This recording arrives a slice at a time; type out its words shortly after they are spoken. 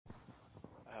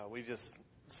We just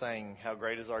sang "How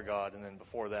Great Is Our God," and then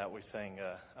before that we sang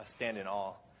 "I Stand in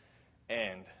Awe."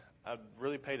 And I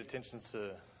really paid attention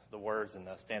to the words in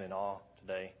 "I Stand in Awe"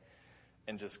 today,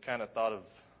 and just kind of thought of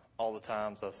all the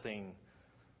times I've seen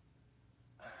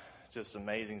just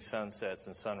amazing sunsets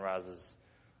and sunrises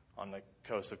on the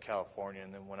coast of California.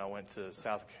 And then when I went to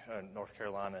North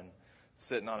Carolina and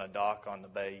sitting on a dock on the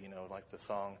bay, you know, like the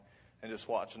song, and just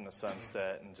watching the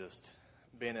sunset and just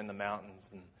being in the mountains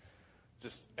and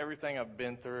just everything I've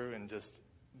been through, and just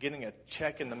getting a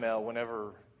check in the mail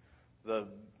whenever the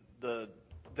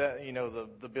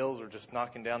bills are just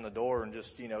knocking down the door, and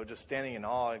just standing in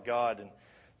awe of God and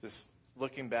just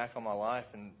looking back on my life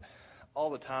and all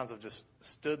the times I've just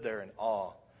stood there in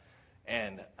awe.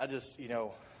 And I just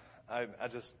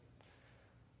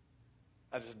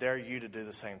dare you to do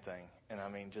the same thing. And I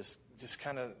mean, just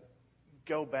kind of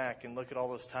go back and look at all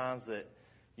those times that,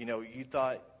 you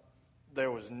thought there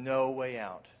was no way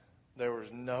out. There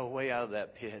was no way out of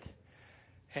that pit.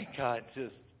 And God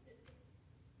just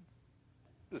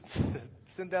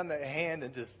sent down that hand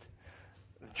and just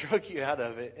drug you out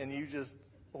of it. And you just,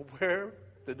 where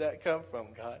did that come from,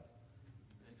 God?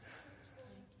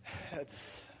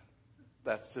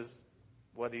 That's just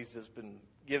what He's just been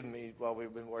giving me while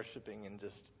we've been worshiping, and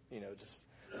just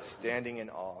standing in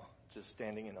awe. Just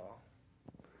standing in awe.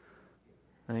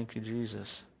 Thank you,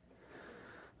 Jesus.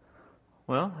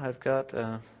 Well, I've got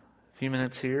a few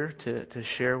minutes here to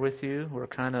share with you. We're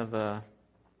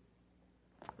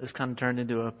this kind of turned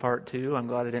into a part 2. I'm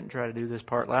glad I didn't try to do this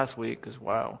part last week, because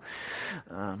wow,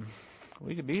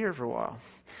 we could be here for a while.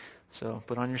 So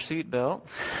put on your seatbelt.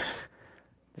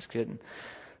 Just kidding.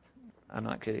 I'm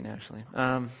not kidding, actually.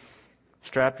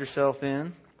 Strap yourself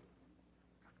in.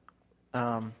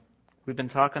 We've been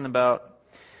talking about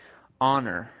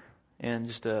honor and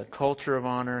just a culture of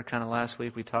honor. Kind of last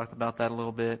week we talked about that a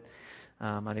little bit.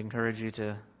 I'd encourage you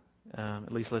to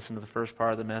at least listen to the first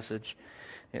part of the message,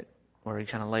 where he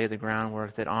kind of lay the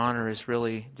groundwork that honor is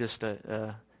really just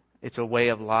it's a way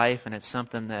of life, and it's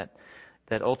something that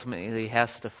ultimately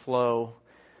has to flow.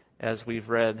 As we've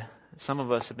read, some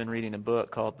of us have been reading a book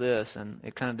called This, and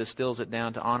it kind of distills it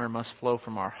down to honor must flow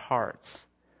from our hearts.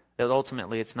 That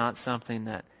ultimately it's not something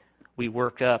that we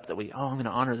work up, that I'm going to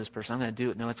honor this person, I'm going to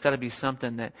do it. No, it's got to be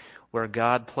something that where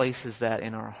God places that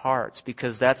in our hearts,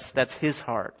 because that's His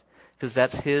heart, because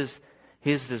that's His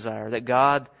desire. That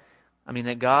God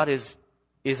is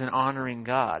an honoring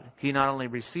God. He not only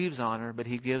receives honor, but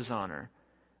He gives honor.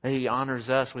 He honors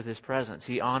us with His presence.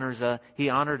 He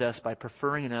honored us by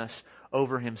preferring us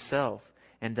over Himself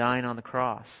and dying on the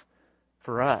cross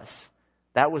for us.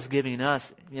 That was giving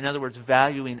us, in other words,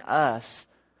 valuing us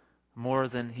more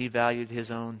than He valued His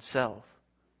own self.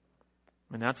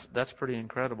 I mean, that's pretty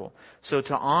incredible. So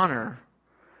to honor,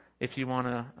 if you want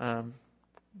to,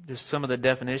 just some of the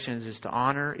definitions is to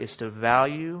honor is to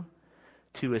value,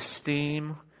 to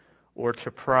esteem, or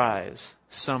to prize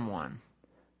someone.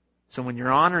 So when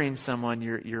you're honoring someone,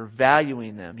 you're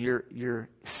valuing them. You're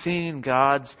seeing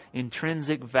God's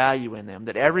intrinsic value in them,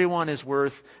 that everyone is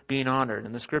worth being honored.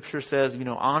 And the Scripture says,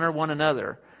 honor one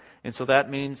another. And so that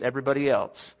means everybody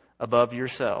else above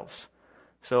yourselves.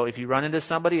 So if you run into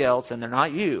somebody else and they're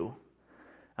not you,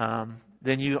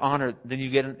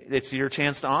 it's your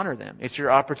chance to honor them. It's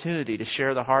your opportunity to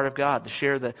share the heart of God, to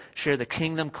share the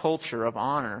kingdom culture of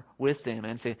honor with them,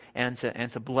 and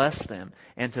to bless them,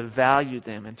 and to value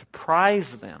them, and to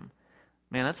prize them.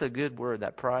 Man, that's a good word.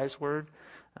 That prize word,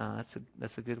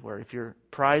 that's a good word. If you're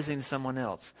prizing someone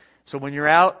else, so when you're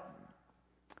out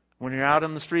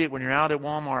on the street, when you're out at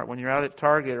Walmart, when you're out at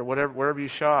Target or wherever you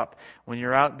shop, when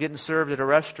you're out getting served at a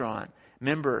restaurant,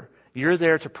 remember, you're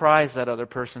there to prize that other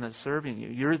person that's serving you.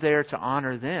 You're there to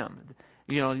honor them.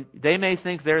 They may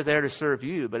think they're there to serve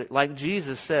you, but like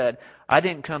Jesus said, I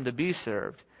didn't come to be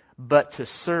served, but to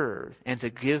serve and to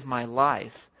give my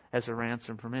life as a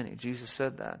ransom for many. Jesus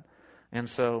said that. And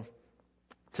so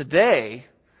today,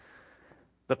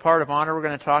 the part of honor we're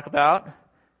going to talk about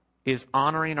is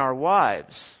honoring our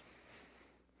wives.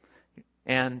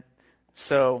 And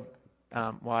so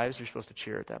wives, you're supposed to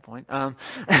cheer at that point.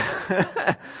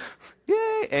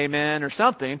 Yay, amen, or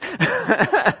something.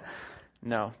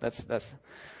 No, that's.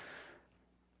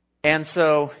 And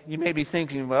so you may be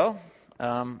thinking, well,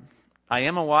 I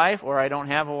am a wife, or I don't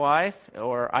have a wife,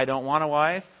 or I don't want a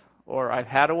wife, or I've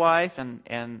had a wife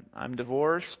and I'm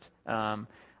divorced.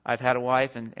 I've had a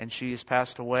wife and she has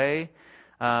passed away.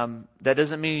 That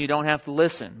doesn't mean you don't have to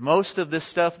listen. Most of this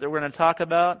stuff that we're going to talk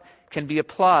about can be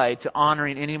applied to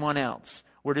honoring anyone else.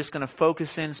 We're just going to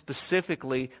focus in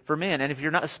specifically for men. And if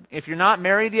you're not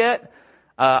married yet,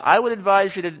 I would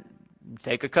advise you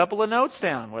take a couple of notes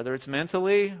down, whether it's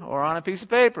mentally or on a piece of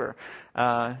paper.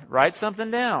 Write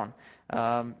something down.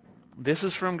 This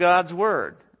is from God's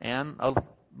Word, and a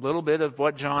little bit of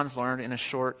what John's learned in a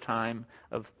short time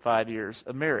of 5 years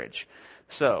of marriage.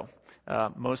 So,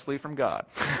 mostly from God.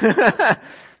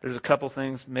 There's a couple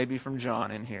things maybe from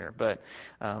John in here, but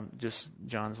just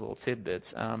John's little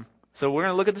tidbits. So we're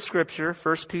going to look at the Scripture,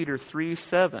 1 Peter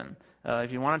 3:7.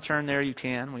 If you want to turn there, you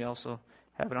can. We also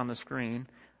have it on the screen.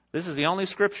 This is the only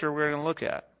Scripture we're going to look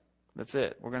at. That's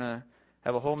it. We're going to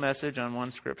have a whole message on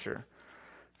one Scripture.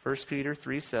 1 Peter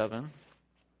 3:7.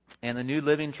 And the New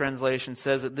Living Translation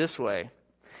says it this way.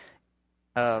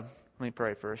 Let me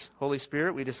pray first. Holy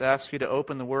Spirit, we just ask you to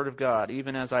open the Word of God.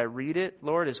 Even as I read it,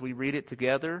 Lord, as we read it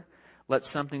together, let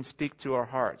something speak to our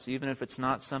hearts. Even if it's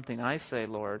not something I say,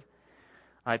 Lord,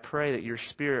 I pray that your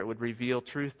Spirit would reveal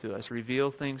truth to us, reveal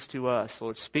things to us.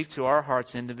 Lord, speak to our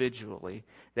hearts individually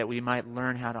that we might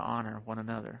learn how to honor one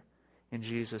another. In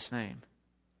Jesus' name.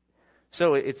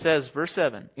 So it says, verse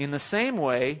 7, in the same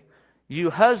way,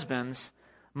 you husbands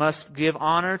must give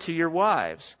honor to your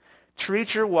wives.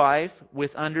 Treat your wife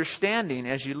with understanding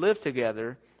as you live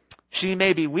together. She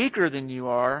may be weaker than you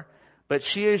are, but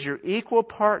she is your equal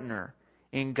partner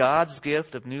in God's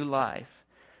gift of new life.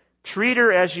 Treat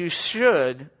her as you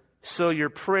should, so your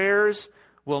prayers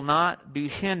will not be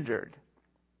hindered.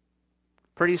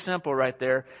 Pretty simple right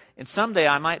there. And someday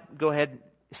I might go ahead,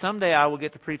 someday I will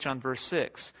get to preach on verse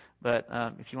 6. But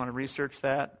if you want to research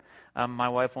that, my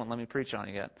wife won't let me preach on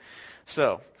it yet.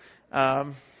 So,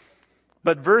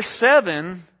 but verse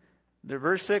 7, the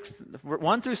verse 6,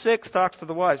 1 through 6 talks to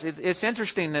the wives. It's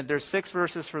interesting that there's 6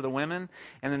 verses for the women,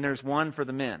 and then there's 1 for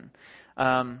the men.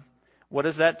 What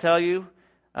does that tell you?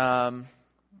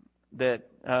 That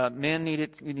men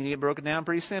you need it broken down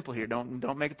pretty simple here.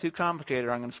 Don't make it too complicated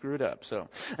or I'm going to screw it up. So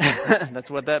that's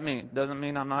what that means. Doesn't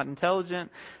mean I'm not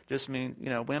intelligent. Just mean,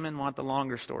 women want the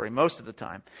longer story most of the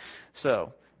time.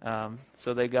 So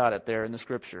they got it there in the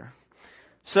Scripture.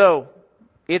 So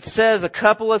it says a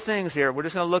couple of things here. We're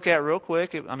just going to look at real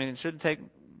quick. It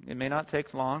may not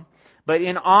take long. But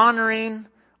in honoring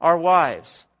our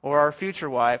wives or our future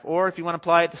wife, or if you want to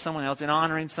apply it to someone else, in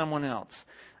honoring someone else.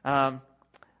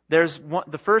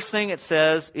 The first thing it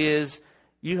says is,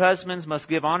 you husbands must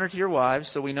give honor to your wives.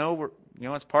 So we know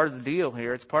it's part of the deal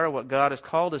here. It's part of what God has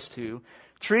called us to.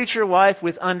 Treat your wife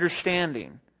with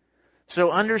understanding.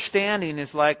 So understanding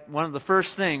is like one of the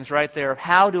first things right there of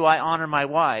how do I honor my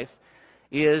wife,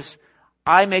 is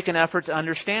I make an effort to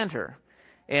understand her.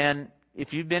 And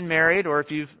if you've been married or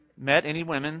if you've met any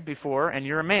women before and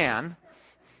you're a man,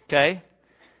 okay,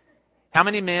 how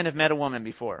many men have met a woman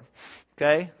before?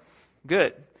 Okay,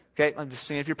 good. Okay, I'm just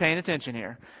seeing if you're paying attention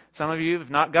here. Some of you have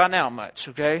not gotten out much,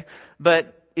 okay?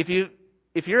 But if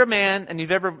you're a man and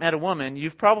you've ever met a woman,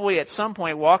 you've probably at some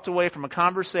point walked away from a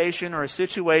conversation or a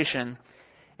situation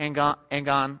and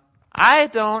gone, I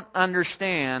don't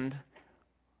understand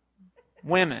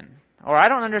women. Or I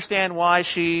don't understand why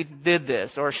she did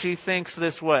this, or she thinks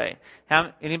this way.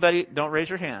 Anybody? Don't raise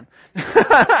your hand.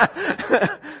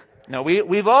 No,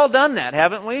 we've all done that,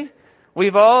 haven't we?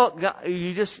 We've all got,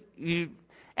 it's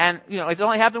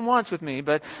only happened once with me,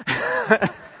 but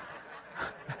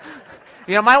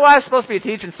my wife's supposed to be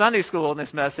teaching Sunday school in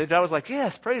this message. I was like,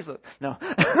 yes, praise the Lord. No.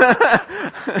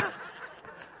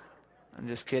 I'm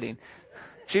just kidding.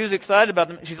 She was excited about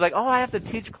them. She's like, oh, I have to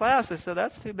teach class. I said,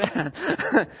 that's too bad.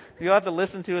 You'll have to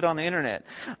listen to it on the internet.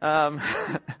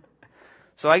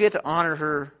 So I get to honor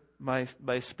her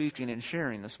by speaking and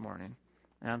sharing this morning.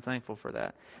 And I'm thankful for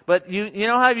that. But you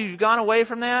know how you've gone away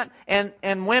from that?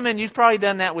 And women, you've probably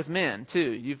done that with men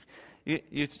too.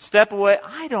 You step away.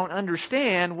 I don't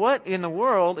understand what in the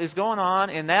world is going on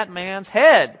in that man's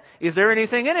head. Is there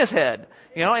anything in his head?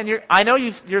 And I know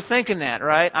you're thinking that,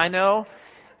 right? I know.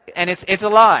 And it's a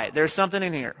lie. There's something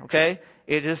in here, okay?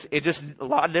 It just a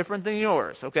lot different than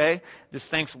yours, okay? Just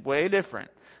thinks way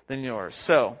different than yours.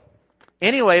 So,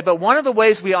 anyway, but one of the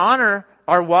ways we honor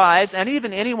our wives and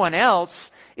even anyone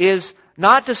else is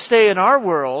not to stay in our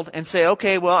world and say,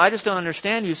 okay, well, I just don't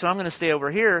understand you, so I'm going to stay over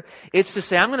here. It's to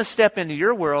say, I'm going to step into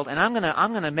your world and I'm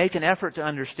going to make an effort to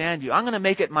understand you. I'm going to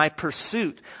make it my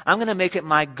pursuit. I'm going to make it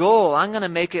my goal. I'm going to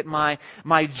make it my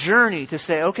journey to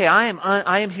say, okay,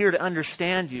 I am here to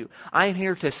understand you. I am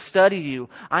here to study you.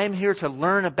 I am here to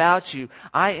learn about you.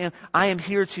 I am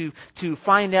here to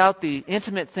find out the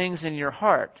intimate things in your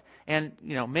heart. And,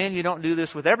 men, you don't do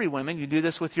this with every woman. You do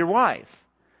this with your wife.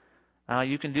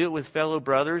 You can do it with fellow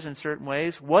brothers in certain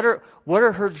ways. What are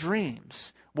her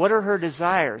dreams? What are her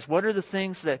desires? What are the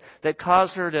things that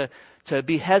cause her to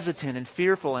be hesitant and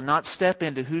fearful and not step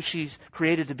into who she's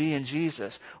created to be in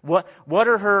Jesus? What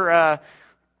are her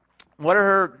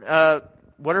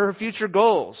future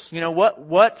goals?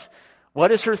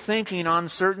 What is her thinking on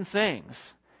certain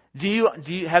things?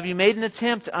 Have you made an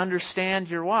attempt to understand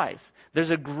your wife?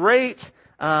 There's a great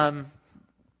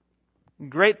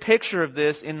picture of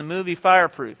this in the movie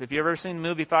Fireproof. Have you ever seen the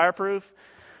movie Fireproof?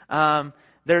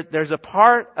 There's a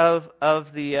part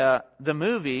of the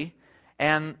movie,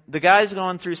 and the guy's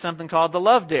going through something called the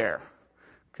Love Dare.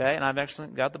 Okay, and I've actually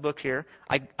got the book here.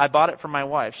 I bought it for my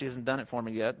wife. She hasn't done it for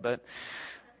me yet, but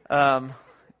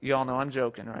you all know I'm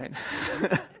joking, right?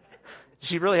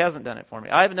 She really hasn't done it for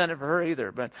me. I haven't done it for her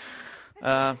either, but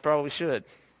probably should.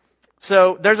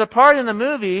 So there's a part in the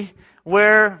movie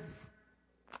where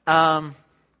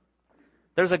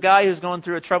there's a guy who's going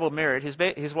through a troubled marriage.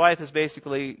 His wife is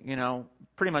basically,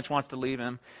 pretty much wants to leave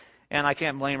him. And I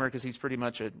can't blame her because he's pretty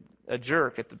much a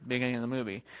jerk at the beginning of the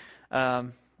movie.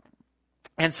 And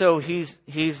so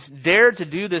he's dared to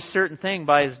do this certain thing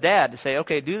by his dad to say,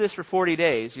 okay, do this for 40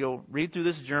 days. You'll read through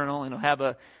this journal and you'll have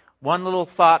one little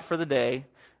thought for the day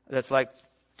that's like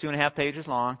 2.5 pages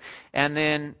long. And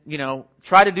then,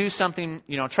 try to do something,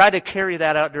 try to carry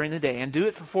that out during the day and do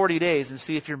it for 40 days and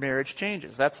see if your marriage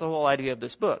changes. That's the whole idea of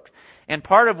this book. And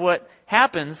part of what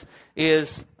happens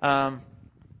is,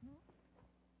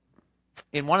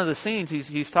 in one of the scenes,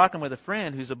 he's talking with a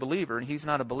friend who's a believer, and he's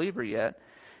not a believer yet.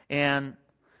 And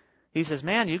he says,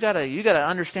 "Man, you gotta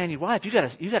understand your wife. You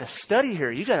gotta study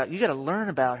her. You gotta learn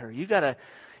about her.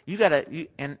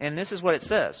 And this is what it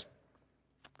says.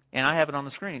 And I have it on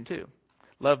the screen too.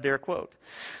 Love Dare quote.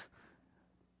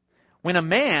 When a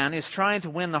man is trying to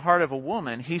win the heart of a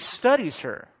woman, he studies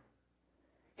her.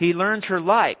 He learns her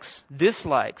likes,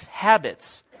 dislikes,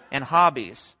 habits, and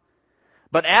hobbies.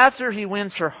 But after he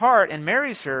wins her heart and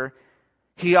marries her,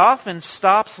 he often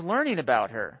stops learning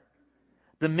about her.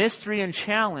 The mystery and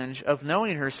challenge of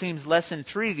knowing her seems less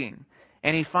intriguing,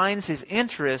 and he finds his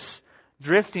interests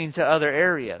drifting to other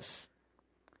areas."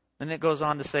 Then it goes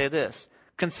on to say this.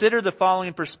 Consider the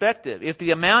following perspective. If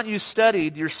the amount you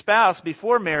studied your spouse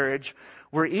before marriage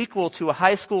were equal to a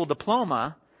high school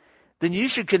diploma, then you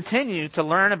should continue to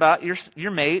learn about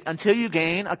your mate until you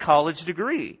gain a college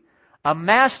degree, a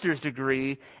master's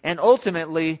degree, and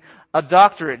ultimately a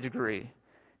doctorate degree.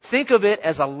 Think of it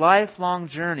as a lifelong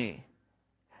journey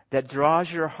that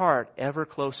draws your heart ever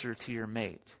closer to your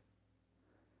mate.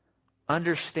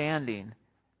 Understanding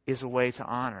is a way to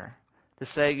honor. To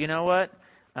say, you know what?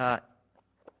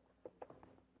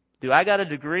 Do I got a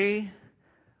degree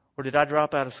or did I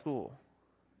drop out of school?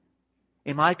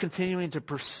 Am I continuing to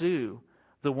pursue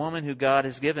the woman who God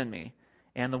has given me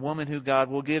and the woman who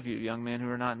God will give you, young men who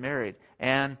are not married,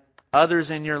 and others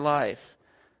in your life?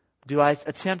 Do I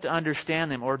attempt to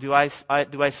understand them, or do I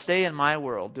stay in my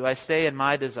world? Do I stay in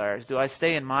my desires? Do I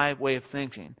stay in my way of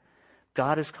thinking?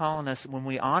 God is calling us, when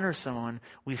we honor someone,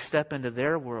 we step into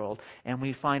their world and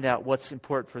we find out what's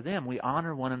important for them. We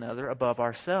honor one another above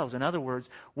ourselves. In other words,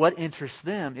 what interests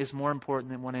them is more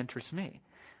important than what interests me.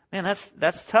 Man,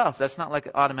 that's tough. That's not like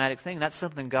an automatic thing. That's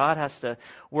something God has to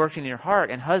work in your heart.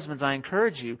 And husbands, I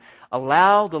encourage you,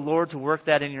 allow the Lord to work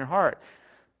that in your heart.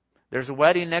 There's a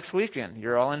wedding next weekend.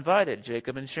 You're all invited.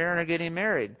 Jacob and Sharon are getting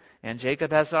married. And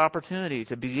Jacob has the opportunity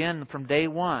to begin from day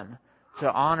one to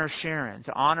honor Sharon,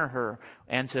 to honor her,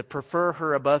 and to prefer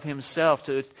her above himself,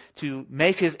 to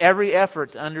make his every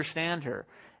effort to understand her.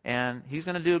 And he's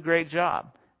going to do a great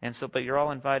job. And so, but you're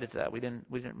all invited to that. We didn't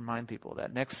remind people of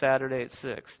that. Next Saturday at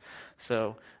 6.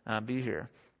 So be here.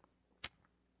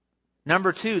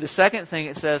 Number 2, the second thing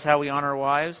it says how we honor our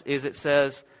wives is it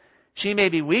says, she may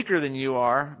be weaker than you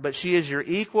are, but she is your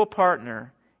equal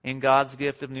partner in God's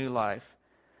gift of new life.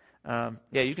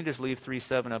 You can just leave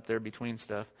 3:7 up there between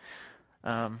stuff.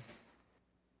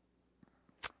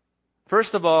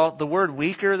 First of all, the word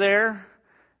weaker there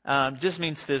just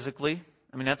means physically.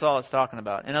 I mean, that's all it's talking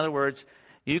about. In other words,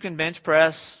 you can bench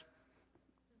press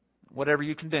whatever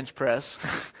you can bench press,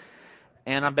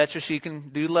 and I bet you she can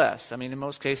do less. I mean, in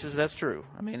most cases, that's true.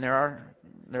 I mean, there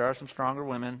are some stronger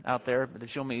women out there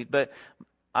that you'll meet, but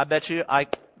I bet you I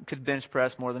could bench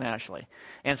press more than Ashley.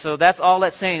 And so that's all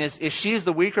that's saying is she's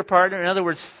the weaker partner. In other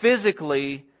words,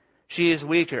 physically, she is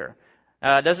weaker.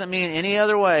 It doesn't mean any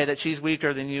other way that she's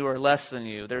weaker than you or less than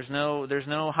you. There's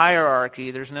no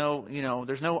hierarchy. There's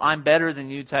no I'm better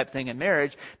than you type thing in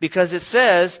marriage, because it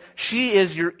says she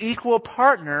is your equal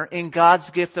partner in God's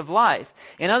gift of life.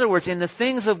 In other words, in the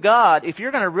things of God, if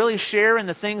you're going to really share in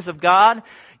the things of God,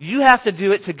 you have to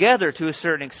do it together to a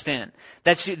certain extent.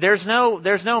 There's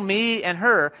no me and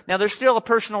her. Now there's still a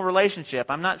personal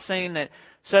relationship. I'm not saying that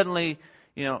suddenly,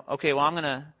 okay, well I'm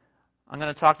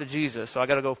going to talk to Jesus, so I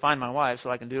got to go find my wife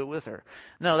so I can do it with her.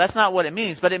 No, that's not what it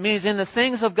means. But it means in the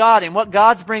things of God and what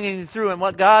God's bringing you through and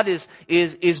what God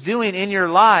is doing in your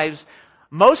lives,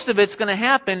 most of it's going to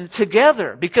happen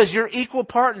together because you're equal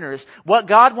partners. What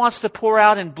God wants to pour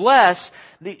out and bless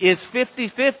is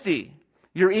 50-50.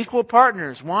 You're equal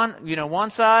partners.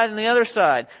 One side and the other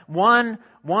side. One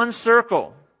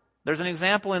circle. There's an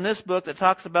example in this book that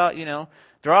talks about,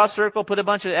 draw a circle, put a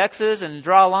bunch of X's, and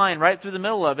draw a line right through the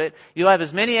middle of it. You'll have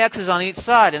as many X's on each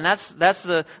side, and that's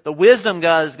the wisdom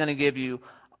God is going to give you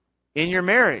in your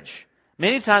marriage.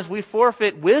 Many times we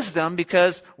forfeit wisdom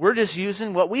because we're just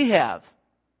using what we have.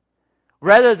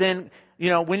 Rather than,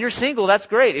 when you're single, that's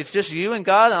great. It's just you and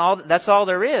God and that's all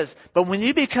there is. But when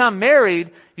you become married,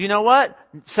 you know what?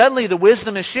 Suddenly the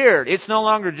wisdom is shared. It's no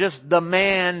longer just the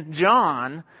man,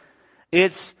 John.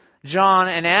 It's John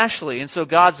and Ashley. And so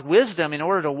God's wisdom, in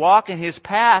order to walk in His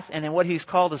path and in what He's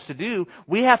called us to do,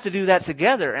 we have to do that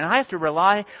together. And I have to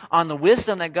rely on the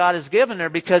wisdom that God has given her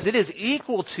because it is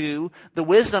equal to the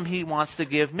wisdom He wants to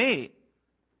give me.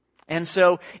 And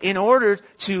so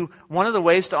one of the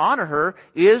ways to honor her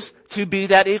is to be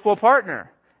that equal partner.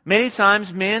 Many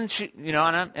times men,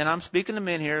 and I'm speaking to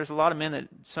men here, there's a lot of men that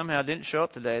somehow didn't show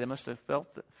up today. They must have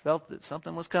felt that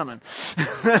something was coming.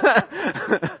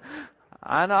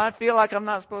 I know, I feel like I'm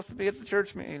not supposed to be at the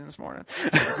church meeting this morning.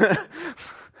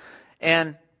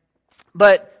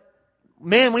 But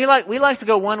men, we like to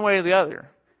go one way or the other.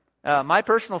 My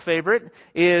personal favorite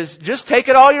is just take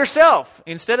it all yourself.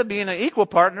 Instead of being an equal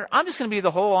partner, I'm just going to be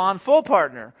the whole on full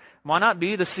partner. Why not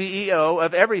be the CEO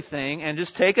of everything and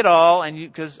just take it all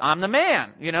because I'm the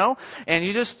man, and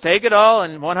you just take it all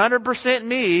and 100%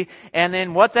 me. And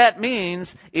then what that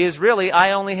means is really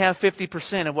I only have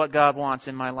 50% of what God wants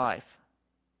in my life.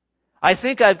 I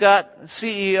think I've got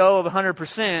CEO of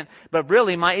 100%, but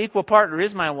really my equal partner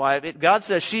is my wife. God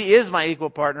says she is my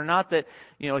equal partner, not that,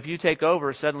 if you take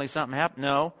over, suddenly something happens.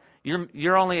 No,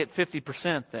 you're only at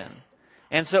 50% then.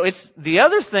 And so it's the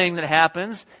other thing that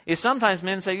happens is sometimes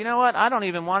men say, you know what, I don't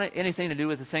even want anything to do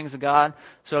with the things of God,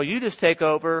 so you just take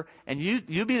over and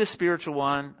you be the spiritual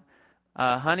one.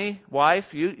 Honey,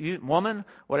 wife, you woman,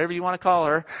 whatever you want to call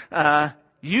her,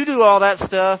 you do all that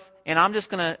stuff. And I'm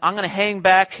gonna hang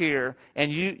back here,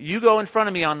 and you go in front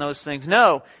of me on those things.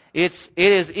 No, it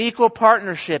is equal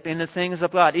partnership in the things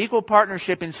of God, equal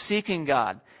partnership in seeking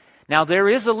God. Now there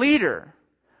is a leader.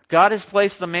 God has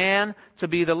placed the man to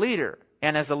be the leader,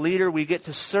 and as a leader we get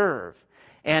to serve.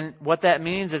 And what that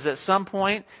means is at some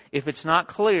point, if it's not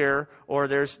clear, or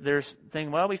there's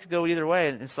thing, well, we could go either way.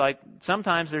 And it's like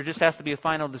sometimes there just has to be a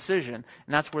final decision,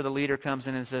 and that's where the leader comes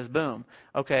in and says, boom,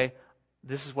 okay.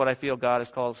 This is what I feel God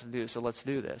has called us to do, so let's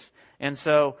do this. And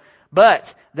so,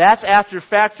 but that's after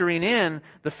factoring in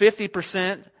the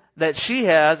 50% that she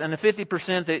has and the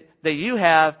 50% that you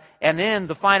have, and then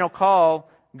the final call,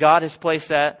 God has placed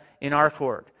that in our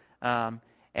court. We're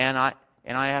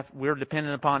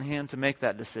dependent upon Him to make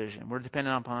that decision. We're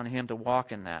dependent upon Him to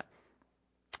walk in that.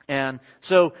 And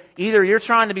so either you're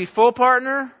trying to be full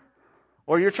partner,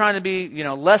 or you're trying to be,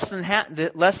 less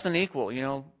than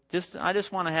equal, I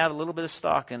just want to have a little bit of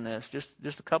stock in this,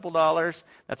 just a couple dollars.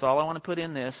 That's all I want to put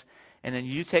in this, and then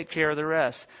you take care of the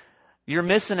rest. You're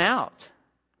missing out.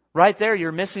 Right there,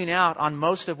 you're missing out on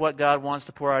most of what God wants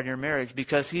to pour out in your marriage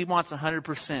because He wants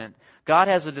 100%. God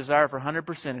has a desire for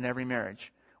 100% in every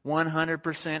marriage.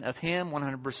 100% of Him,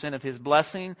 100% of His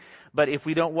blessing. But if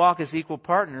we don't walk as equal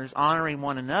partners, honoring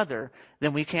one another,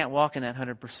 then we can't walk in that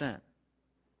 100%.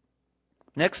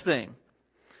 Next thing.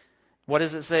 What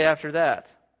does it say after that?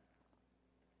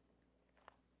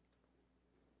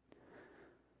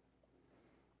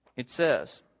 It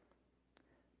says,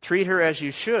 treat her as you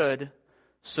should,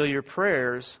 so your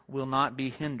prayers will not be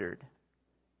hindered.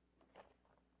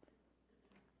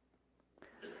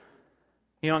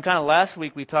 And kind of last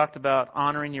week we talked about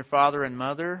honoring your father and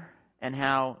mother and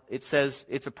how it says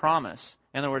it's a promise.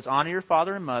 In other words, honor your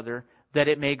father and mother that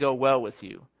it may go well with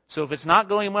you. So if it's not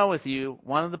going well with you,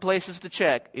 one of the places to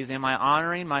check is, am I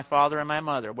honoring my father and my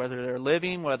mother? Whether they're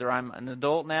living, whether I'm an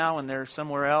adult now and they're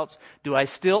somewhere else, do I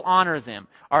still honor them?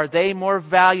 Are they more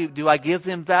valued? Do I give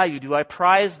them value? Do I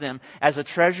prize them as a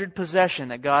treasured possession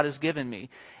that God has given me?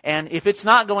 And if it's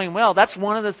not going well, that's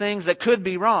one of the things that could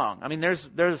be wrong. I mean,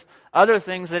 there's other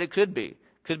things that it could be. It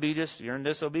could be just you're in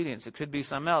disobedience. It could be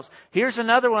something else. Here's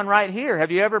another one right here.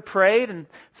 Have you ever prayed and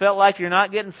felt like you're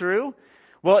not getting through?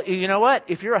 Well, you know what?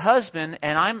 If you're a husband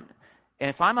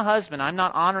if I'm a husband, I'm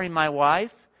not honoring my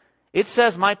wife, it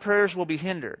says my prayers will be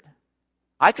hindered.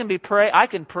 I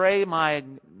can pray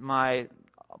my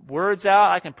words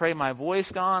out. I can pray my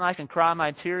voice gone. I can cry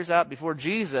my tears out before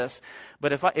Jesus.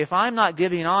 But if I'm not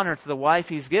giving honor to the wife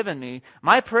He's given me,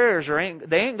 my prayers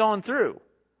ain't going through.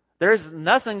 There's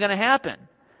nothing going to happen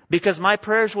because my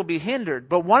prayers will be hindered.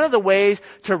 But one of the ways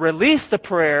to release the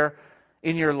prayer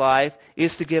in your life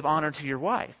is to give honor to your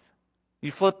wife.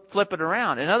 You flip it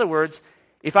around. In other words,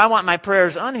 if I want my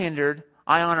prayers unhindered,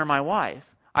 I honor my wife.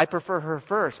 I prefer her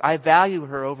first. I value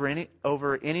her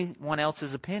over anyone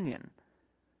else's opinion.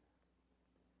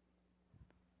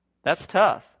 That's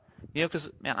tough, because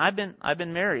man, I've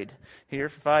been married here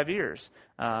for 5 years.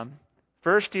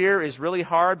 First year is really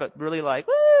hard, but really like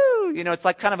woo. It's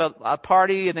like kind of a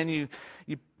party, and then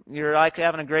you're like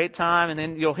having a great time, and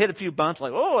then you'll hit a few bumps,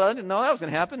 like I didn't know that was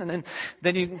going to happen, and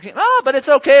then you but it's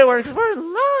okay, we're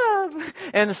in love,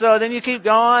 and so then you keep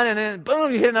going, and then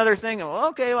boom, you hit another thing, and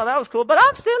okay, well that was cool, but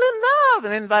I'm still in love,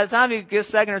 and then by the time you get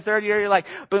second or third year, you're like,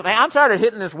 but man, I'm tired of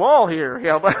hitting this wall here,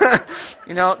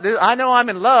 I know I'm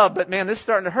in love, but man, this is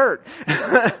starting to hurt.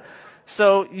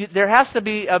 So there has to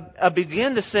be a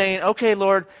begin to saying, okay,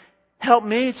 Lord, help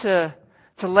me to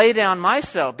lay down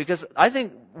myself, because I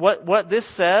think what this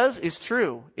says is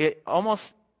true. It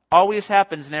almost always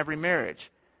happens in every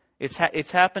marriage.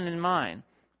 It's happened in mine,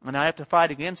 and I have to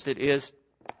fight against it.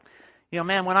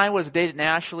 Man, when I was dating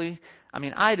Ashley,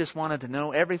 I just wanted to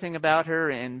know everything about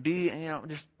her and be,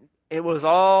 it was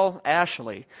all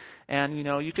Ashley,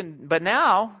 and but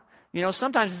now,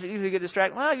 sometimes it's easy to get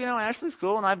distracted. Well, Ashley's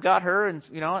cool, and I've got her, and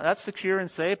that's secure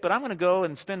and safe. But I'm going to go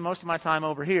and spend most of my time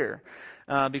over here.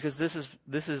 Because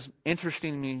this is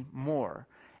interesting me more.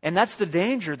 And that's the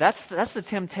danger. That's the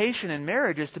temptation in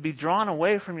marriage, is to be drawn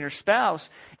away from your spouse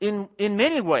in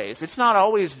many ways. It's not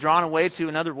always drawn away to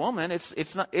another woman.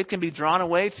 It can be drawn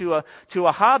away to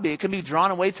a hobby. It can be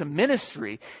drawn away to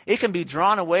ministry. It can be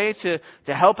drawn away to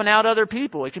helping out other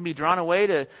people. It can be drawn away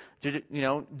to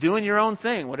doing your own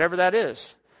thing, whatever that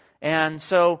is. And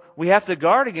so we have to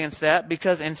guard against that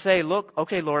and say, look,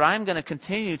 okay, Lord, I'm going to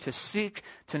continue to seek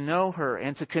to know her,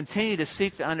 and to continue to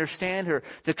seek to understand her,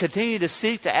 to continue to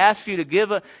seek to ask you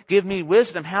to give me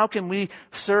wisdom. How can we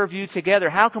serve you together?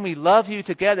 How can we love you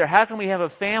together? How can we have a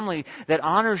family that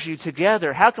honors you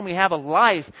together? How can we have a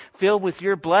life filled with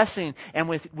your blessing and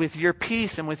with your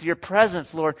peace and with your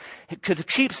presence, Lord? To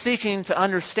keep seeking to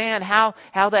understand how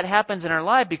that happens in our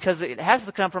life, because it has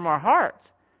to come from our heart.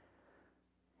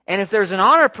 And if there's an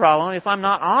honor problem, if I'm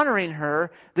not honoring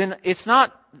her, then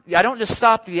I don't just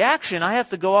stop the action. I have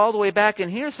to go all the way back in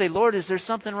here and say, Lord, is there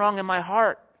something wrong in my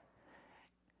heart?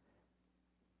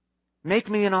 Make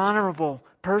me an honorable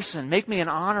person. Make me an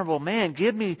honorable man.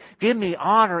 Give me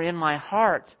honor in my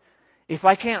heart. If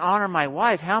I can't honor my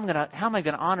wife, how am I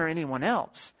going to honor anyone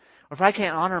else? Or if I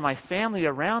can't honor my family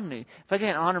around me, if I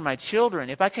can't honor my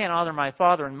children, if I can't honor my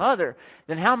father and mother,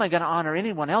 then how am I going to honor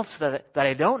anyone else that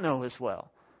I don't know as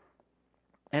well?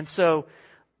 And so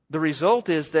the result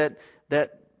is that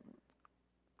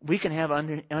we can have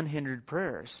unhindered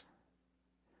prayers.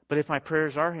 But if my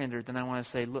prayers are hindered, then I want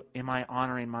to say, look, am I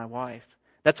honoring my wife?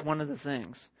 That's one of the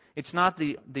things. It's not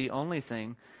the only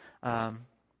thing that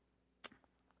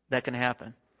can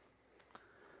happen.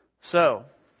 So,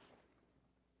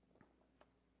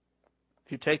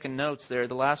 if you're taking notes there,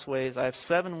 the last ways, I have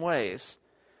 7 ways.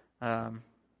 7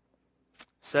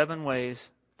 ways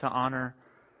to honor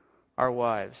our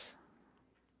wives.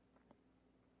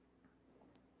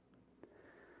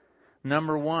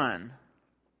 Number one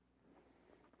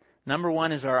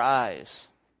is our eyes.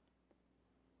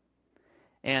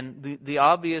 And the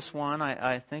obvious one,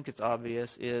 I think it's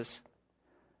obvious, is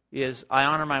I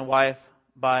honor my wife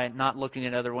by not looking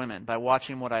at other women, by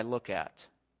watching what I look at.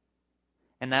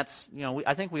 And that's,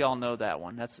 I think we all know that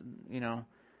one. That's,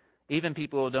 even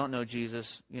people who don't know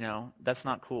Jesus, that's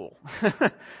not cool.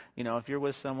 If you're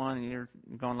with someone and you're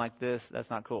going like this, that's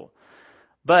not cool.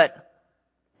 But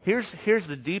here's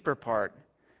the deeper part.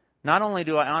 Not only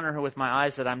do I honor her with my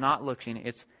eyes that I'm not looking,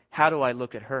 it's how do I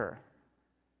look at her?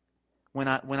 When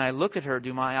I look at her,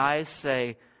 do my eyes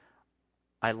say,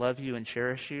 I love you and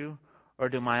cherish you? Or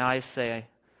do my eyes say,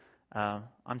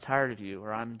 I'm tired of you,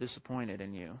 or I'm disappointed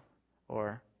in you,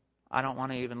 or I don't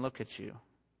want to even look at you?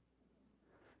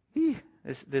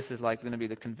 This is like going to be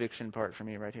the conviction part for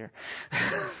me right here.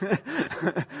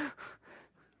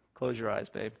 Close your eyes,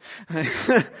 babe.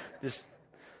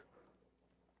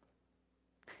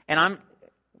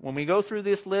 When we go through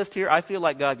this list here, I feel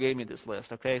like God gave me this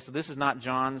list, okay? So this is not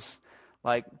John's,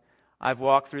 like, I've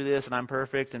walked through this and I'm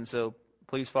perfect, and so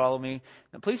please follow me.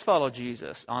 Now, please follow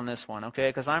Jesus on this one, okay?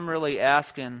 Because I'm really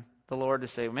asking the Lord to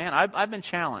say, man, I've been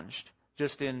challenged.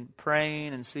 just in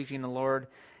praying and seeking the Lord.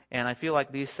 And I feel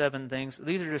like these 7 things,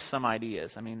 these are just some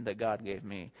ideas, that God gave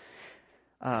me.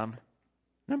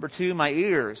 Number 2, my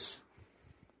ears.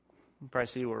 You can probably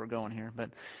see where we're going here, but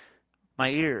my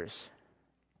ears.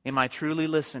 Am I truly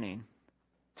listening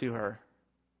to her?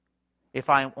 If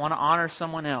I want to honor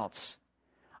someone else,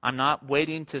 I'm not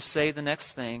waiting to say the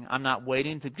next thing. I'm not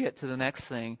waiting to get to the next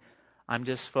thing. I'm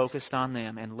just focused on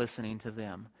them and listening to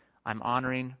them. I'm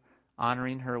honoring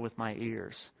her with my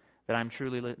ears. That I'm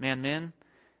truly... Men,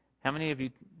 how many of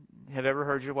you have ever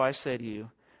heard your wife say to you,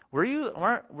 were you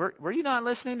not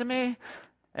listening to me?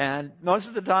 And most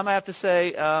of the time I have to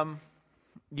say,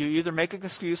 you either make an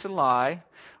excuse and lie,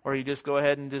 or you just go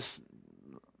ahead and just...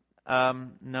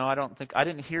 no, I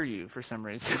didn't hear you for some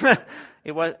reason.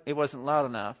 It wasn't loud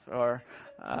enough. Or,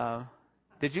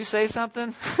 did you say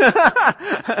something?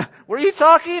 Were you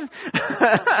talking?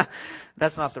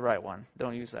 That's not the right one.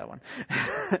 Don't use that one.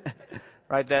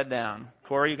 Write that down.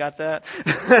 Corey, you got that?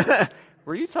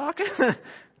 Were you talking?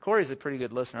 Corey's a pretty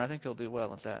good listener. I think he'll do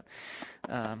well at that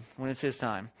when it's his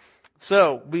time.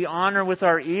 So we honor with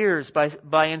our ears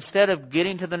by instead of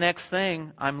getting to the next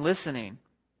thing, I'm listening.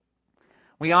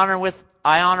 I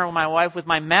honor my wife with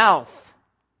my mouth.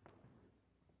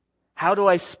 How do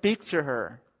I speak to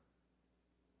her?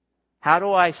 How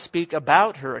do I speak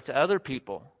about her to other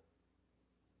people?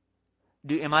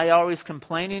 Am I always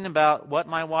complaining about what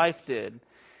my wife did?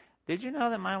 Did you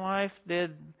know that my wife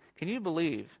did? Can you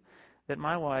believe that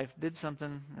my wife did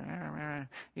something?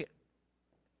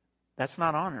 That's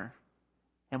not honor.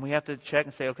 And we have to check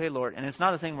and say, okay, Lord. And it's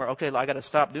not a thing where, okay, I got to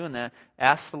stop doing that.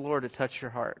 Ask the Lord to touch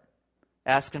your heart.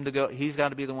 Ask Him to go. He's got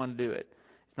to be the one to do it.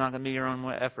 It's not going to be your own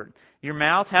effort. Your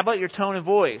mouth. How about your tone of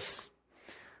voice?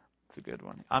 It's a good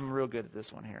one. I'm real good at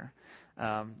this one here.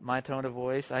 My tone of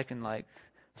voice, I can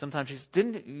sometimes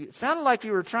it sounded like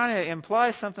you were trying to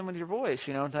imply something with your voice,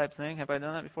 type thing. Have I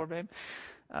done that before, babe?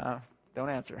 Don't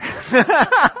answer.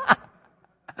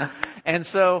 And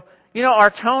so, our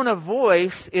tone of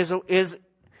voice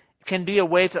can be a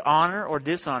way to honor or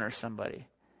dishonor somebody.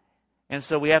 And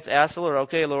so we have to ask the Lord,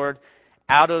 okay, Lord,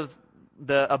 out of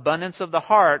the abundance of the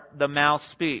heart, the mouth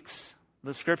speaks.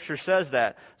 The Scripture says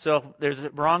that. So if there's a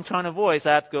wrong tone of voice,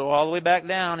 I have to go all the way back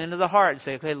down into the heart and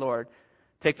say, okay, Lord,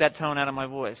 take that tone out of my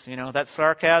voice. That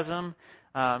sarcasm,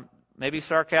 maybe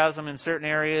sarcasm in certain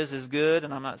areas is good,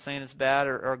 and I'm not saying it's bad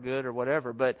or good or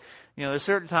whatever, but there's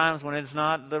certain times when it's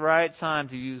not the right time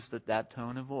to use that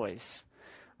tone of voice.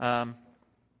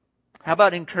 How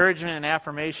about encouragement and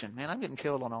affirmation? Man, I'm getting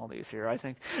killed on all these here, I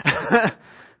think.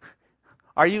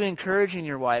 Are you encouraging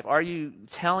your wife? Are you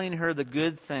telling her the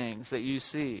good things that you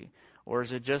see? Or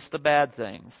is it just the bad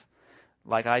things,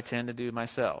 like I tend to do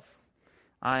myself?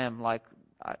 I'm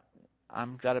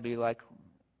got to be like,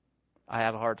 I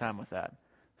have a hard time with that.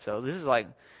 So this is I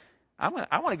want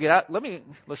to get out.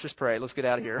 Let's just pray. Let's get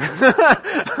out of here.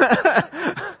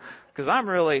 Because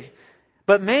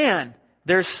but man,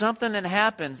 there's something that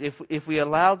happens if we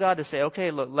allow God to say,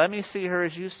 okay, look, let me see her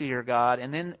as you see her, God,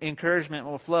 and then encouragement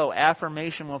will flow,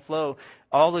 affirmation will flow,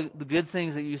 all the good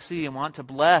things that you see and want to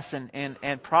bless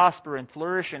and prosper and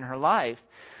flourish in her life.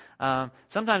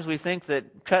 Sometimes we think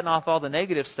that cutting off all the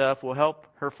negative stuff will help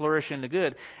her flourish into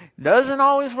good. Doesn't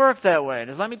always work that way.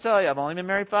 Just let me tell you, I've only been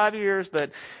married 5 years, but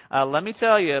let me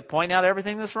tell you, pointing out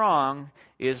everything that's wrong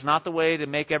is not the way to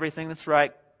make everything that's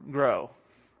right grow.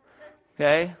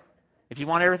 Okay? If you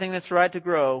want everything that's right to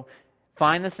grow,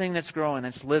 find the thing that's growing,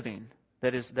 that's living,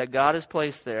 that God has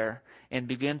placed there, and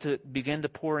begin to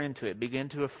pour into it, begin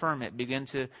to affirm it, begin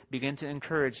to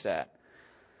encourage that.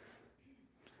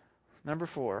 Number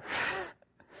 4,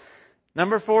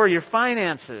 your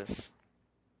finances.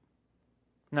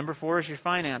 Number 4 is your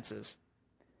finances.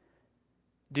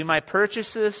 Do my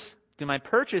purchases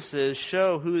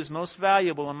show who is most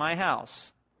valuable in my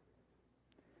house?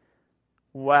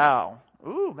 Wow.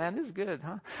 Ooh, man, this is good,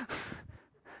 huh?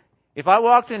 If I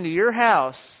walked into your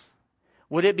house,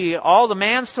 would it be all the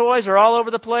man's toys are all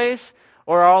over the place,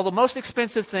 or are all the most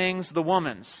expensive things the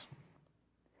woman's?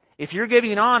 If you're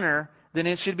giving honor, then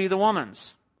it should be the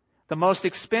woman's. The most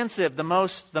expensive, the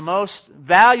most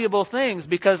valuable things,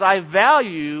 because I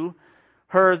value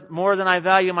her more than I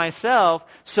value myself,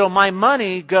 so my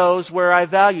money goes where I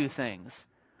value things.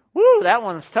 Woo, that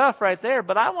one's tough right there,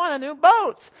 but I want a new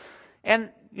boat.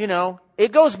 And,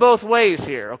 it goes both ways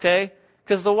here, okay?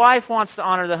 Because the wife wants to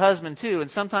honor the husband too,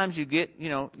 and sometimes you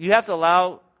have to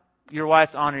allow your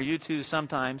wife to honor you too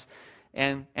sometimes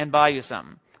and buy you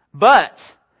something. But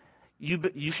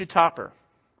you should top her.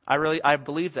 I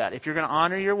believe that. If you're going to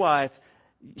honor your wife,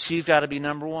 she's got to be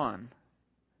number one.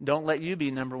 Don't let you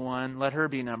be number one. Let her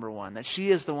be number one. That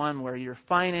she is the one where your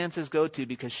finances go to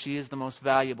because she is the most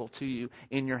valuable to you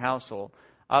in your household.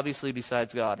 Obviously,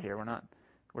 besides God here.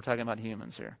 We're talking about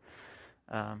humans here.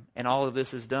 And all of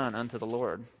this is done unto the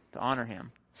Lord to honor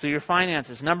Him. So your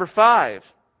finances. Number 5,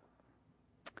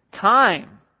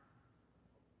 time.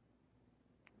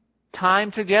 Time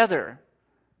together.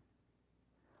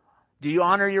 Do you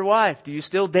honor your wife? Do you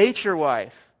still date your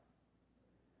wife?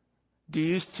 Do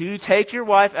you take your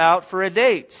wife out for a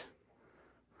date?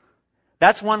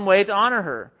 That's one way to honor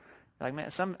her. Like,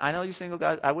 man, I know you single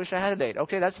guys, I wish I had a date.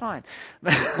 Okay, that's fine.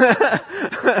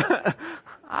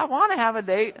 I want to have a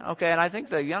date. Okay, and I think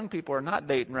the young people are not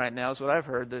dating right now is what I've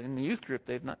heard. In the youth group,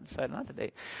 they've not decided not to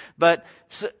date. But,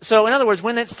 so in other words,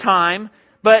 when it's time,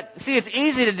 but see, it's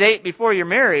easy to date before you're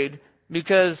married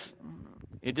because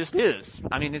it just is.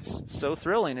 I mean, it's so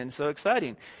thrilling and so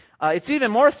exciting. It's even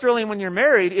more thrilling when you're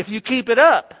married if you keep it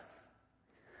up.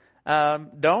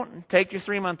 Don't take your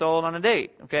 3-month-old on a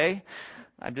date, okay?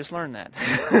 I've just learned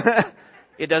that.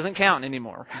 It doesn't count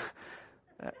anymore.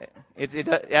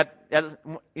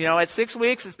 At 6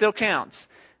 weeks, it still counts.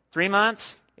 3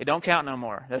 months, it don't count no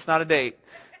more. That's not a date.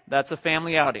 That's a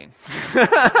family outing.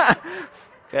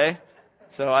 Okay?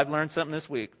 So I've learned something this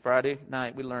week. Friday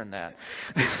night, we learned that.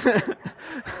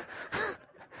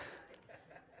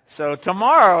 So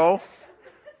tomorrow, I'm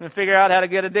going to figure out how to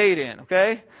get a date in,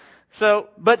 okay? So,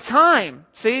 but time,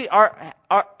 see,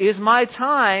 is my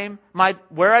time,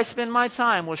 where I spend my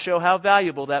time will show how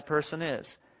valuable that person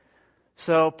is.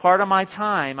 So part of my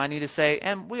time, I need to say,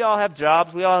 and we all have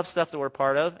jobs, we all have stuff that we're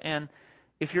part of, and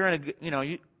if you're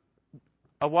in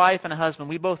a wife and a husband,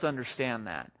 we both understand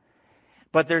that.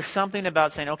 But there's something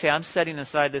about saying, okay, I'm setting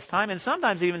aside this time, and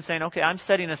sometimes even saying, okay, I'm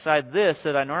setting aside this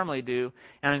that I normally do,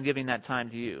 and I'm giving that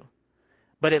time to you.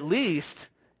 But at least,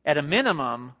 at a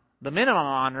minimum, the minimum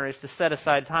honor is to set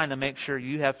aside time to make sure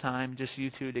you have time, just you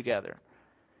two together.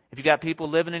 If you got people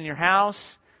living in your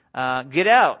house, get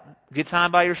out. Get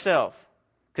time by yourself.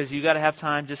 Because you got to have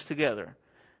time just together.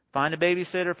 Find a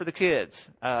babysitter for the kids.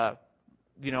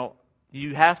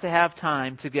 You have to have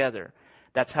time together.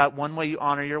 That's how one way you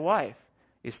honor your wife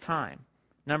is time.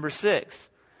 Number 6.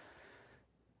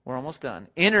 We're almost done.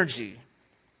 Energy.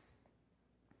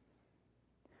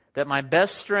 That my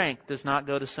best strength does not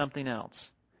go to something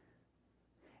else.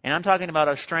 And I'm talking about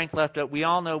our strength left up. We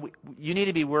all know you need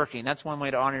to be working. That's one way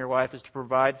to honor your wife is to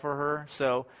provide for her.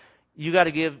 So you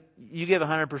give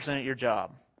 100% at your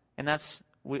job. And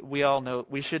we all know,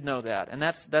 we should know that. And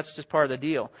that's just part of the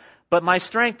deal. But my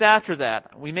strength after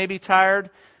that, we may be tired,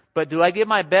 but do I give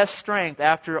my best strength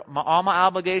after all my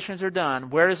obligations are done?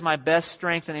 Where does my best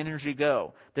strength and energy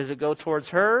go? Does it go towards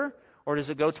her or does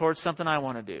it go towards something I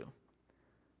want to do?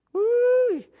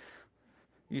 Woo!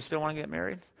 You still want to get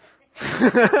married?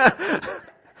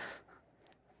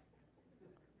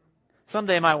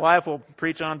 Someday my wife will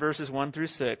preach on verses 1 through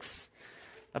 6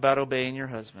 about obeying your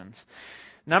husband.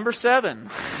 Number 7.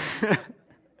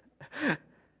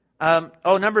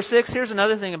 Number 6, here's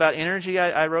another thing about energy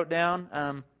I wrote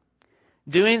down.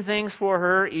 Doing things for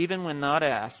her even when not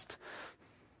asked.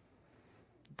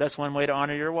 That's one way to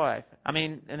honor your wife. I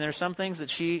mean, and there's some things that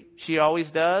she always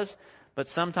does, but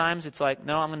sometimes it's like,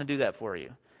 no, I'm going to do that for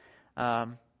you.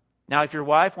 Now, if your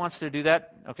wife wants to do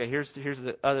that, okay, here's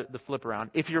the flip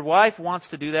around. If your wife wants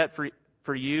to do that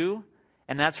for you,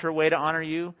 and that's her way to honor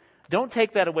you, don't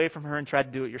take that away from her and try to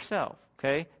do it yourself,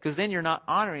 okay? Because then you're not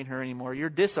honoring her anymore. You're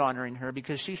dishonoring her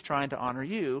because she's trying to honor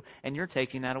you, and you're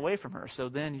taking that away from her. So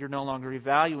then you're no longer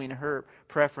valuing her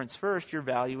preference first. You're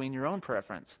valuing your own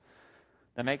preference.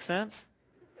 That makes sense?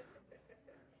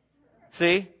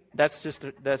 See?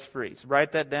 That's free. So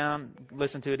write that down,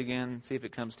 listen to it again, see if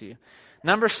it comes to you.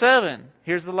 Number 7,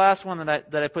 here's the last one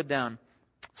that I put down.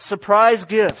 Surprise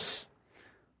gifts.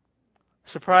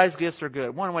 Surprise gifts are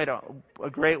good. A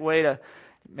great way to,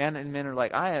 men and men are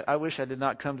like, I wish I did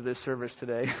not come to this service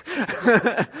today.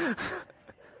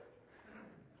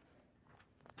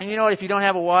 And you know what, if you don't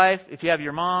have a wife, if you have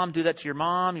your mom, do that to your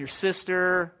mom, your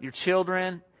sister, your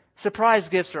children. Surprise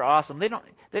gifts are awesome. And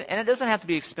it doesn't have to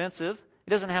be expensive. It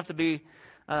doesn't have to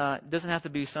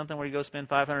be something where you go spend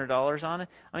 $500 on it.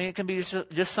 I mean, it can be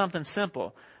just something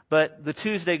simple. But the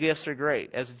Tuesday gifts are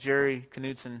great. As Jerry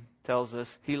Knudsen tells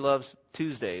us, he loves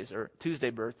Tuesdays or Tuesday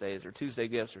birthdays or Tuesday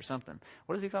gifts or something.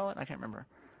 What does he call it? I can't remember.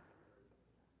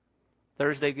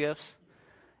 Thursday gifts?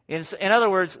 In other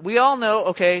words, we all know,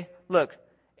 okay, look,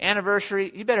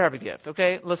 anniversary, you better have a gift,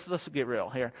 okay? Let's get real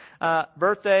here.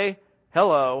 Birthday,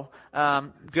 hello,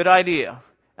 good idea.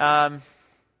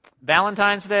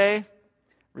 Valentine's Day,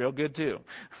 real good too.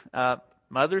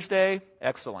 Mother's Day,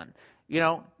 excellent.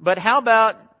 But how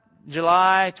about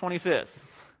July 25th.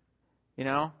 You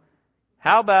know?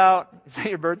 How about, is that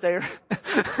your birthday?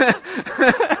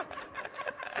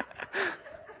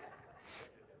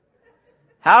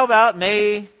 How about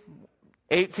May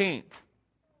 18th?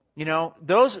 You know,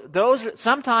 those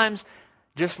sometimes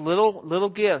just little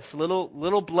gifts,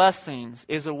 little blessings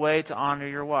is a way to honor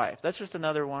your wife. That's just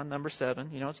another one, number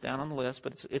 7. You know, it's down on the list,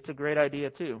 but it's a great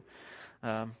idea too.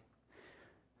 I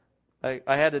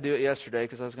had to do it yesterday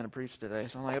because I was going to preach today,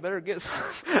 so I'm like, I better get some.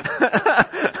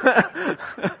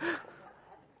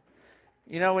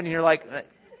 You know, when you're like, I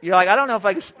don't know if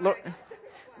I can look.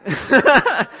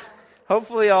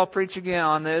 Hopefully I'll preach again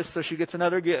on this so she gets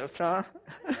another gift, huh?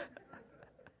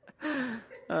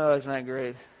 Oh, isn't that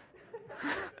great?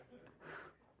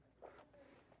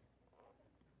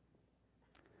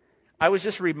 I was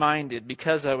just reminded,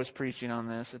 because I was preaching on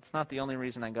this, it's not the only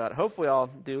reason I got it. Hopefully I'll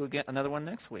do again another one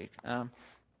next week.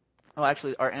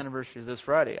 Actually, our anniversary is this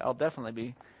Friday. I'll definitely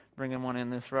be bringing one in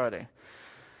this Friday.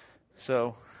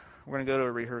 So we're going to go to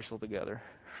a rehearsal together.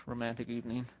 Romantic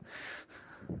evening.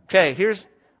 Okay,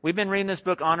 we've been reading this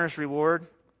book, Honor's Reward.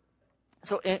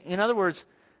 So in other words,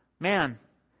 men,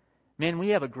 we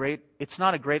have it's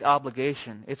not a great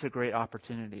obligation, it's a great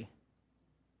opportunity.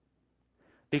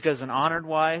 Because an honored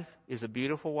wife is a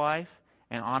beautiful wife,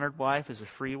 an honored wife is a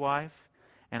free wife,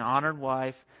 an honored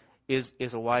wife is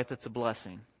a wife that's a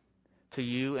blessing to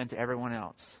you and to everyone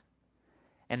else.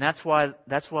 And that's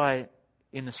why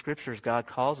in the Scriptures God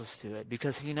calls us to it,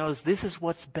 because He knows this is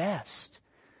what's best.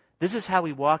 This is how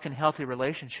we walk in healthy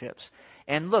relationships.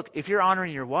 And look, if you're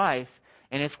honoring your wife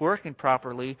and it's working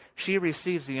properly, she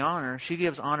receives the honor, she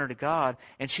gives honor to God,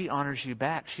 and she honors you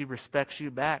back. She respects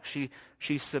you back. She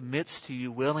submits to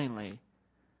you willingly.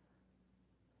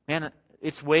 Man,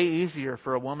 it's way easier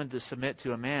for a woman to submit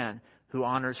to a man who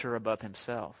honors her above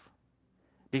himself.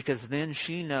 Because then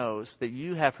she knows that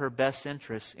you have her best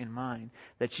interests in mind,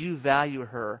 that you value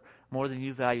her more than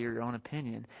you value your own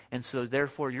opinion. And so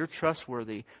therefore you're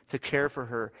trustworthy to care for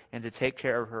her and to take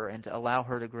care of her and to allow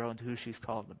her to grow into who she's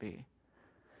called to be.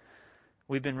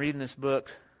 We've been reading this book,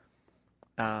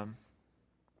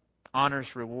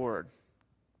 Honor's Reward.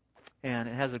 And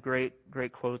it has a great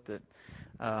quote that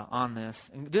on this.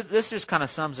 And this just kind of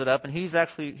sums it up. And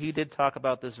he did talk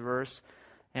about this verse.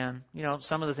 And, you know,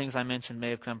 some of the things I mentioned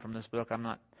may have come from this book. I'm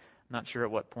not sure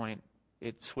at what point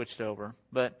it switched over.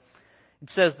 But it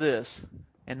says this,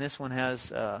 and this one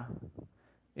is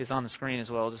on the screen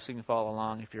as well, just so you can follow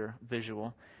along if you're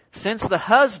visual. Since the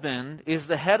husband is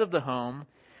the head of the home,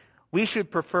 we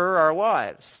should prefer our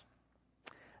wives.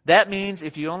 That means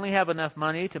if you only have enough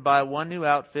money to buy one new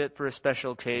outfit for a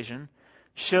special occasion,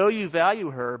 show you value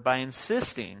her by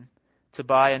insisting to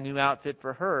buy a new outfit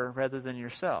for her rather than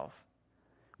yourself.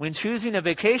 When choosing a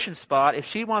vacation spot, if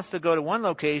she wants to go to one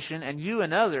location and you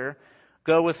another,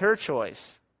 go with her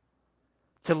choice.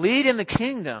 To lead in the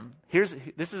kingdom, this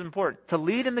is important. To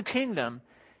lead in the kingdom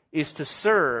is to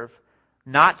serve,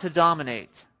 not to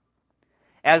dominate.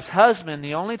 As husband,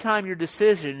 the only time your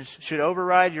decisions should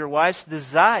override your wife's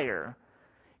desire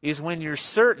is when you're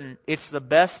certain it's the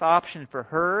best option for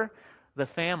her, the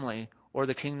family, or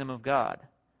the kingdom of God.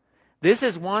 This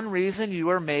is one reason you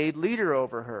are made leader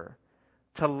over her,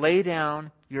 to lay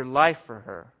down your life for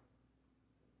her.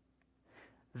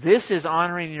 This is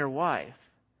honoring your wife,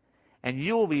 and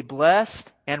you will be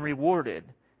blessed and rewarded,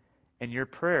 and your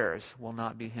prayers will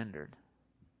not be hindered.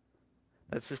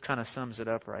 That just kind of sums it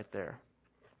up right there.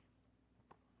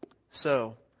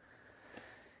 So,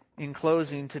 in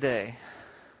closing today,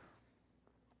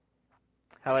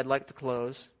 how I'd like to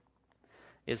close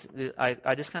is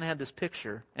I just kind of had this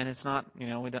picture, and it's not,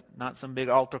 not some big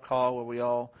altar call where we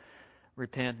all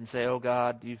repent and say, "Oh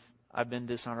God, I've been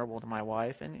dishonorable to my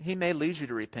wife," and He may lead you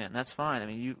to repent, and that's fine. I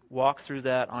mean, you walk through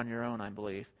that on your own, I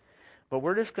believe. But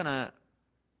we're gonna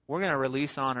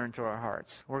release honor into our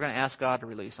hearts. We're gonna ask God to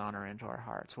release honor into our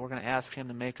hearts. We're gonna ask Him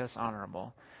to make us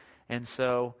honorable. And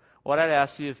so, what I'd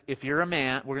ask you, if you're a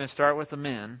man, we're gonna start with the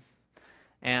men,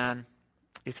 and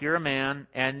if you're a man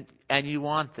and you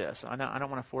want this, I don't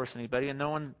want to force anybody, and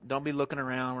don't be looking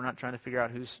around. We're not trying to figure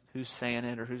out who's saying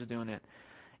it or who's doing it.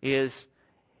 Is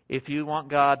if you want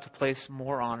God to place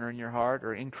more honor in your heart,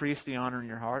 or increase the honor in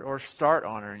your heart, or start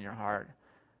honor in your heart,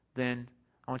 then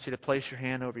I want you to place your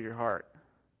hand over your heart.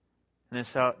 And this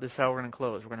is how we're going to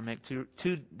close. We're going to make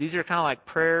two. These are kind of like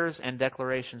prayers and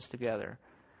declarations together.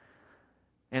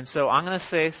 And so I'm going to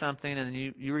say something, and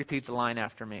then you repeat the line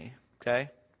after me. Okay?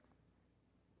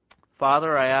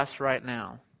 Father, I ask right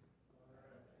now,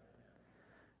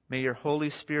 may your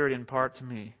Holy Spirit impart to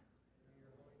me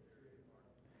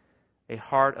a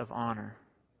heart of honor.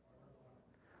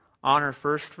 Honor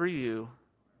first for you,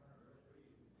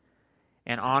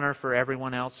 and honor for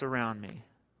everyone else around me.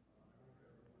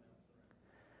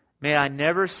 May I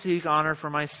never seek honor for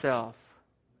myself.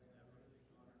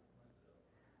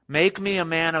 Make me a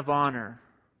man of honor.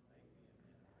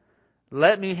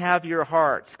 Let me have your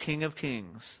heart, King of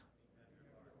Kings.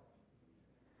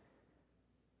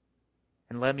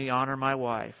 And let me honor my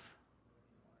wife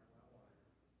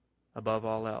above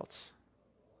all else.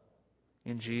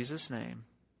 In Jesus' name,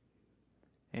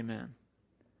 amen.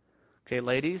 Okay,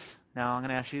 ladies, now I'm going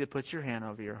to ask you to put your hand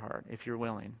over your heart, if you're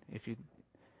willing.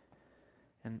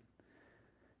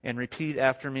 And repeat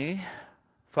after me.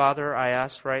 Father, I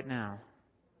ask right now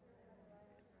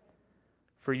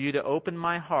for you to open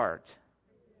my heart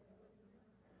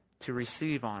to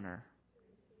receive honor,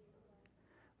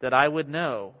 that I would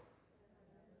know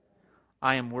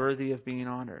I am worthy of being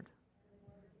honored.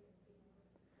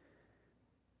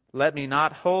 Let me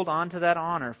not hold on to that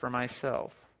honor for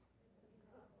myself,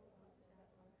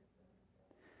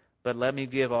 but let me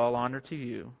give all honor to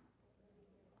you.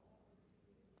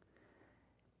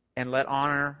 And let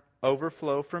honor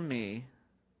overflow from me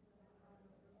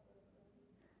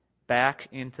back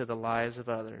into the lives of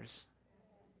others.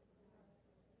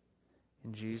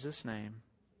 In Jesus' name,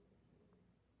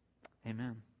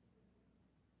 amen.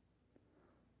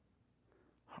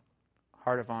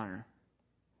 Heart of honor.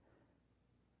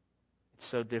 It's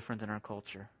so different than our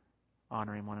culture,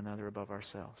 honoring one another above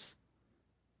ourselves.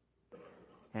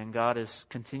 And God is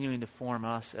continuing to form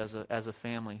us as a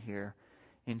family here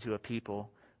into a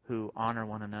people who honor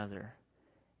one another.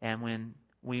 And when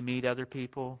we meet other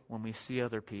people, when we see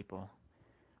other people,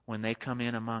 when they come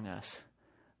in among us,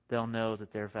 they'll know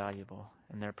that they're valuable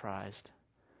and they're prized.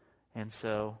 And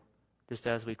so, just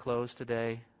as we close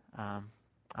today,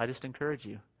 I just encourage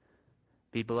you,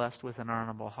 be blessed with an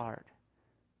honorable heart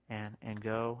and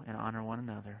go and honor one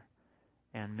another.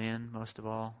 And men, most of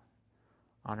all,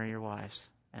 honor your wives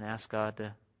and ask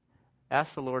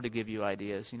the Lord to give you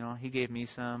ideas. You know, He gave me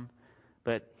some,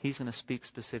 but He's going to speak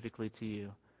specifically to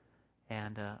you,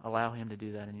 and allow Him to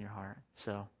do that in your heart.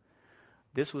 So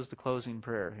this was the closing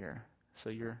prayer here. So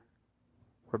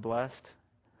we're blessed,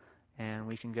 and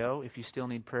we can go. If you still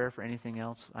need prayer for anything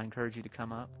else, I encourage you to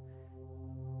come up.